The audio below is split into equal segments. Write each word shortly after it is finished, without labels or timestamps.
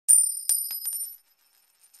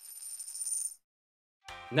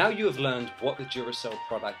Now you have learned what the Duracell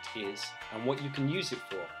product is and what you can use it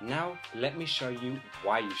for. Now let me show you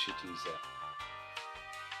why you should use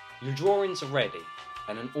it. Your drawings are ready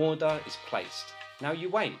and an order is placed. Now you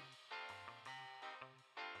wait.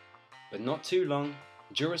 But not too long,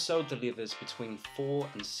 Duracell delivers between 4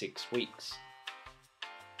 and 6 weeks.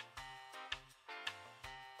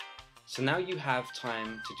 So now you have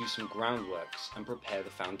time to do some groundworks and prepare the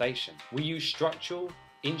foundation. We use structural,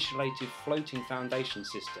 insulated floating foundation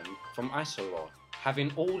system from Durisol.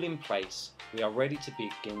 Having all in place, we are ready to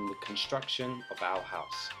begin the construction of our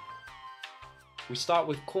house. We start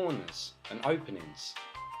with corners and openings.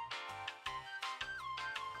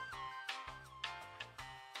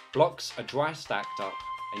 Blocks are dry stacked up,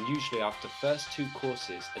 and usually after the first 2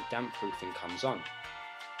 courses a damp proofing comes on.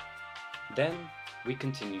 Then we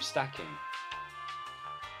continue stacking.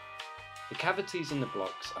 The cavities in the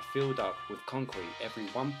blocks are filled up with concrete every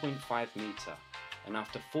 1.5 meter and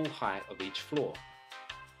after full height of each floor.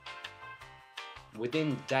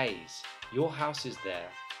 Within days, your house is there.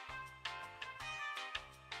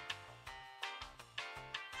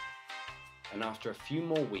 And after a few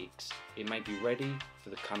more weeks, it may be ready for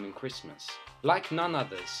the coming Christmas. Like none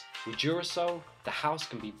others, with Duracell, the house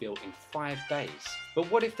can be built in 5 days.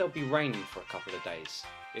 But what if there'll be raining for a couple of days?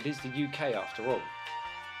 It is the UK after all.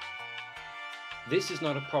 This is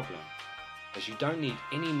not a problem, as you don't need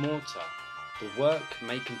any mortar. The work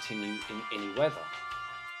may continue in any weather.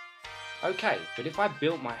 Okay, but if I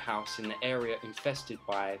built my house in the area infested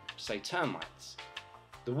by, say, termites,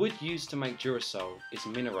 the wood used to make Duracell is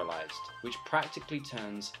mineralized, which practically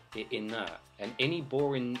turns it inert, and any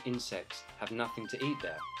boring insects have nothing to eat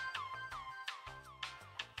there.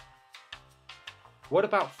 What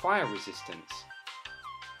about fire resistance?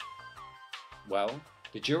 Well,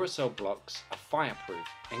 the Duracell blocks are fireproof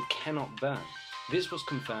and cannot burn. This was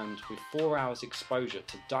confirmed with 4 hours exposure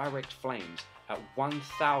to direct flames at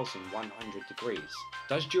 1100 degrees.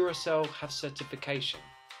 Does Duracell have certification?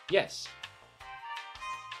 Yes.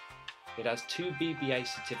 It has 2 BBA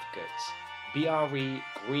certificates, BRE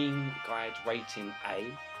Green Guide Rating A,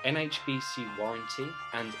 NHBC Warranty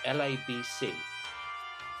and LABC.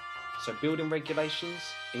 So building regulations,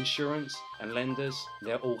 insurance and lenders,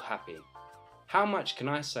 they're all happy. How much can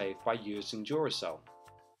I save by using Duracell?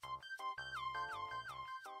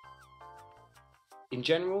 In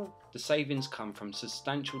general, the savings come from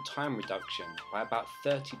substantial time reduction by about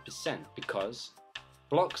 30% because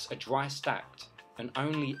blocks are dry stacked and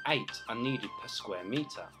only 8 are needed per square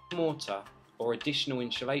meter. Mortar or additional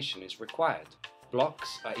insulation is required.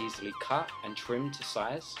 Blocks are easily cut and trimmed to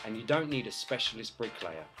size, and you don't need a specialist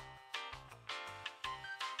bricklayer.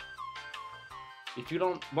 If you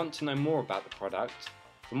don't want to know more about the product,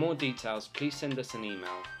 for more details please send us an email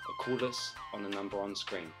or call us on the number on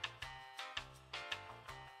screen.